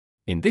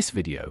In this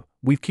video,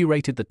 we've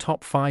curated the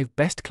top 5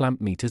 best clamp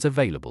meters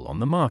available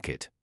on the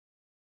market.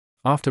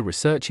 After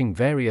researching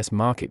various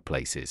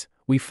marketplaces,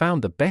 we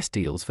found the best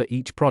deals for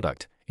each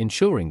product,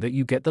 ensuring that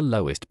you get the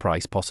lowest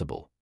price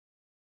possible.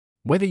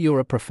 Whether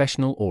you're a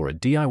professional or a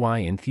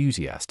DIY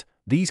enthusiast,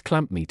 these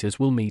clamp meters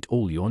will meet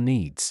all your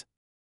needs.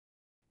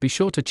 Be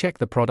sure to check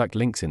the product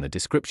links in the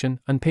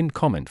description and pinned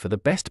comment for the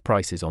best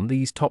prices on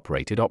these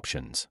top-rated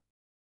options.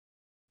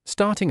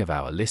 Starting of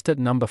our list at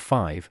number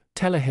 5,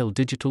 Telehill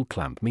Digital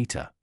Clamp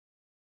Meter.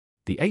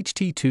 The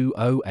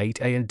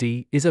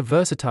HT208AD is a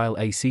versatile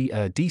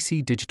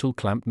AC/DC digital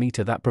clamp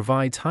meter that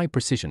provides high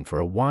precision for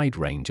a wide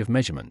range of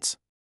measurements.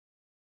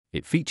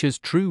 It features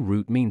true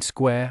root mean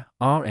square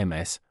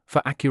 (RMS)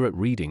 for accurate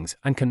readings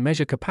and can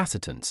measure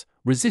capacitance,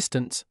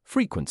 resistance,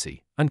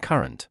 frequency, and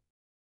current.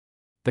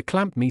 The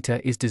clamp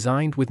meter is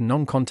designed with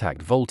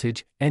non-contact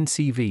voltage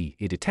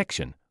 (NCV)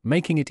 detection,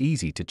 making it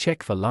easy to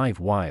check for live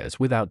wires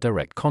without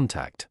direct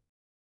contact.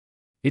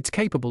 It's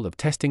capable of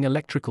testing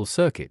electrical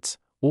circuits,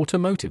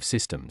 automotive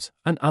systems,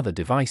 and other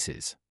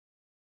devices.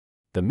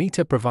 The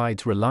meter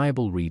provides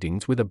reliable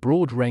readings with a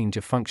broad range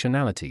of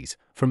functionalities,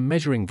 from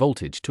measuring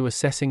voltage to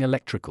assessing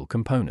electrical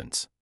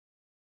components.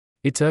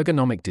 Its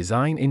ergonomic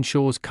design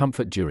ensures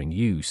comfort during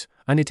use,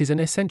 and it is an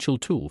essential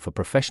tool for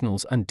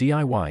professionals and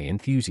DIY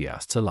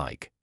enthusiasts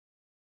alike.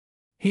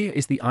 Here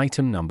is the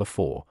item number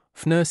 4,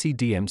 FNIRSI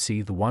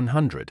DMC The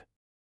 100.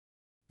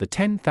 The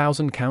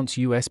 10,000 counts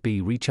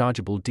USB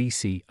rechargeable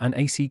DC and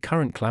AC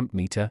current clamp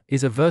meter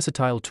is a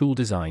versatile tool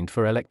designed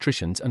for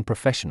electricians and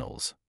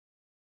professionals.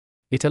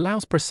 It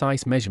allows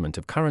precise measurement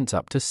of currents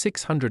up to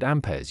 600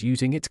 amperes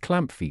using its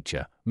clamp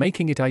feature,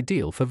 making it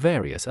ideal for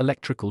various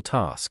electrical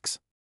tasks.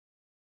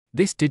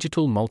 This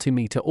digital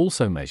multimeter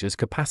also measures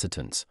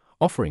capacitance,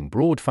 offering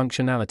broad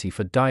functionality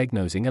for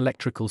diagnosing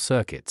electrical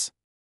circuits.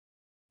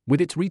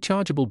 With its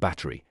rechargeable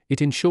battery,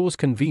 it ensures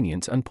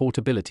convenience and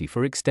portability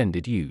for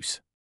extended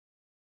use.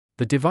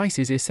 The device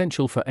is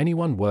essential for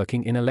anyone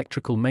working in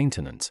electrical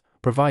maintenance,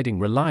 providing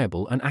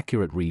reliable and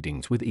accurate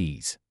readings with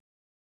ease.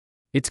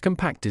 Its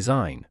compact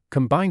design,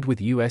 combined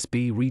with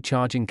USB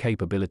recharging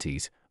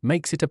capabilities,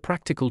 makes it a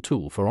practical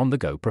tool for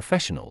on-the-go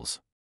professionals.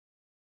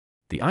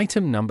 The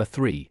item number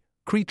 3,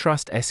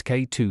 Cretrust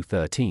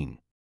SK213.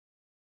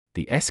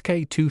 The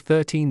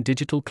SK213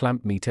 digital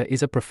clamp meter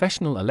is a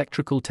professional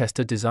electrical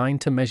tester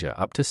designed to measure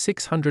up to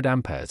 600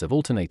 amperes of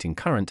alternating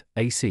current,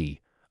 AC,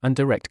 and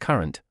direct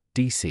current,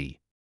 DC.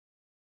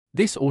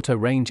 This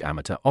auto-range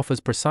ammeter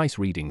offers precise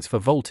readings for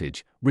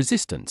voltage,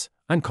 resistance,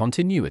 and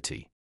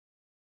continuity.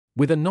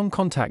 With a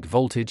non-contact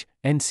voltage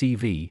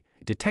 (NCV)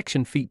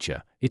 detection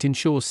feature, it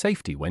ensures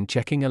safety when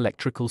checking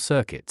electrical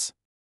circuits.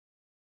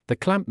 The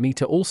clamp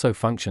meter also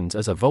functions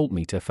as a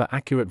voltmeter for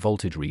accurate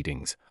voltage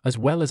readings, as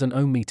well as an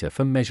ohmmeter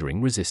for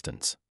measuring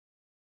resistance.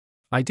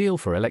 Ideal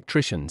for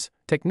electricians,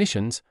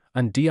 technicians,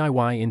 and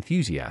DIY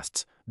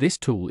enthusiasts, this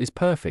tool is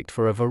perfect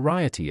for a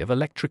variety of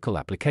electrical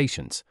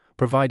applications,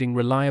 providing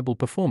reliable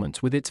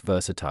performance with its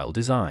versatile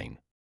design.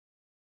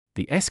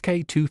 The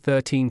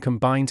SK213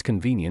 combines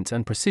convenience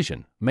and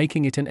precision,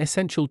 making it an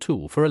essential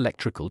tool for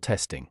electrical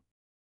testing.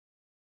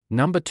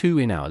 Number 2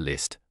 in our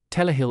list,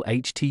 Telehill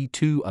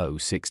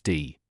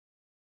HT206D.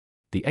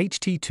 The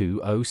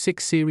HT206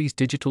 series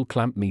digital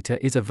clamp meter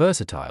is a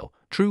versatile,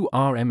 true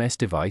RMS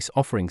device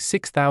offering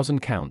 6,000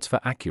 counts for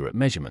accurate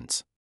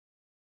measurements.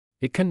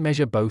 It can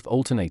measure both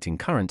alternating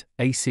current,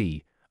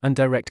 AC, and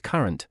direct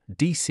current,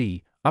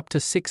 DC, up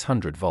to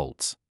 600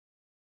 volts.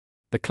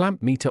 The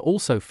clamp meter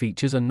also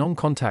features a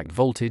non-contact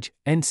voltage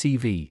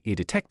 (NCV)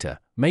 detector,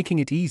 making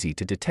it easy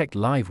to detect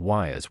live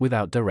wires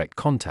without direct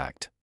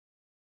contact.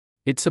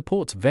 It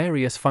supports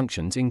various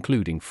functions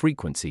including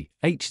frequency,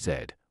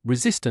 Hz,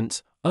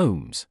 resistance,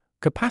 ohms,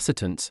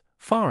 capacitance,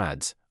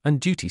 farads, and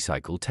duty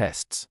cycle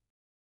tests.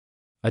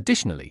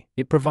 Additionally,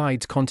 it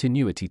provides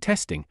continuity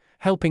testing,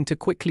 helping to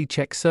quickly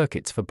check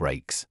circuits for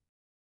breaks.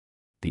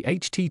 The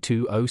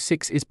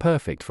HT206 is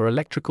perfect for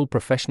electrical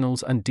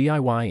professionals and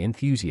DIY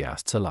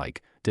enthusiasts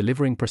alike,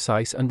 delivering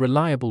precise and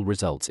reliable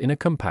results in a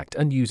compact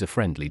and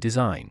user-friendly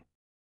design.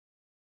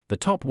 The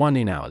top one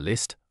in our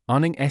list,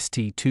 Arning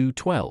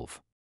ST212.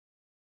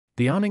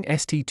 The Arning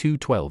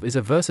ST212 is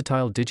a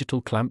versatile digital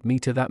clamp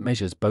meter that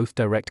measures both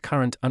direct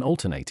current and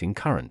alternating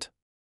current.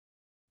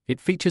 It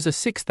features a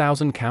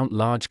 6,000 count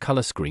large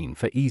color screen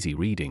for easy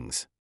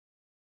readings.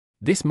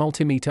 This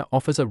multimeter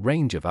offers a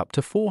range of up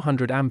to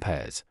 400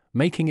 amperes,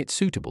 making it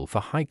suitable for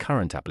high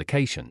current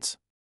applications.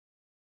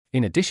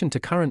 In addition to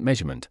current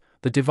measurement,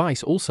 the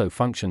device also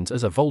functions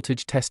as a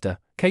voltage tester,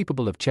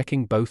 capable of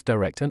checking both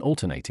direct and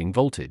alternating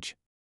voltage.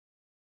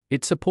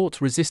 It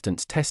supports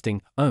resistance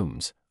testing,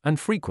 ohms, and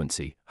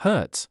frequency,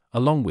 hertz,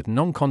 along with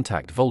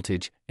non-contact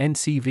voltage,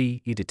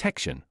 NCV,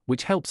 detection,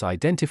 which helps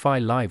identify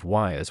live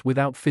wires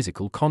without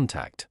physical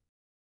contact.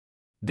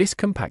 This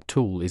compact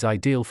tool is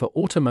ideal for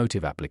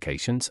automotive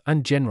applications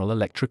and general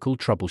electrical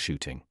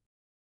troubleshooting.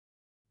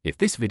 If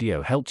this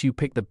video helped you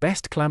pick the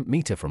best clamp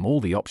meter from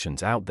all the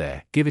options out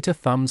there, give it a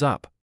thumbs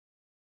up.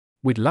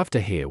 We'd love to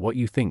hear what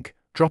you think.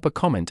 Drop a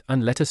comment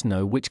and let us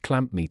know which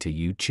clamp meter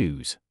you'd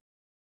choose.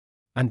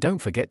 And don't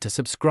forget to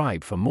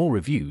subscribe for more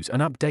reviews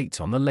and updates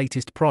on the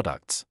latest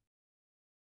products.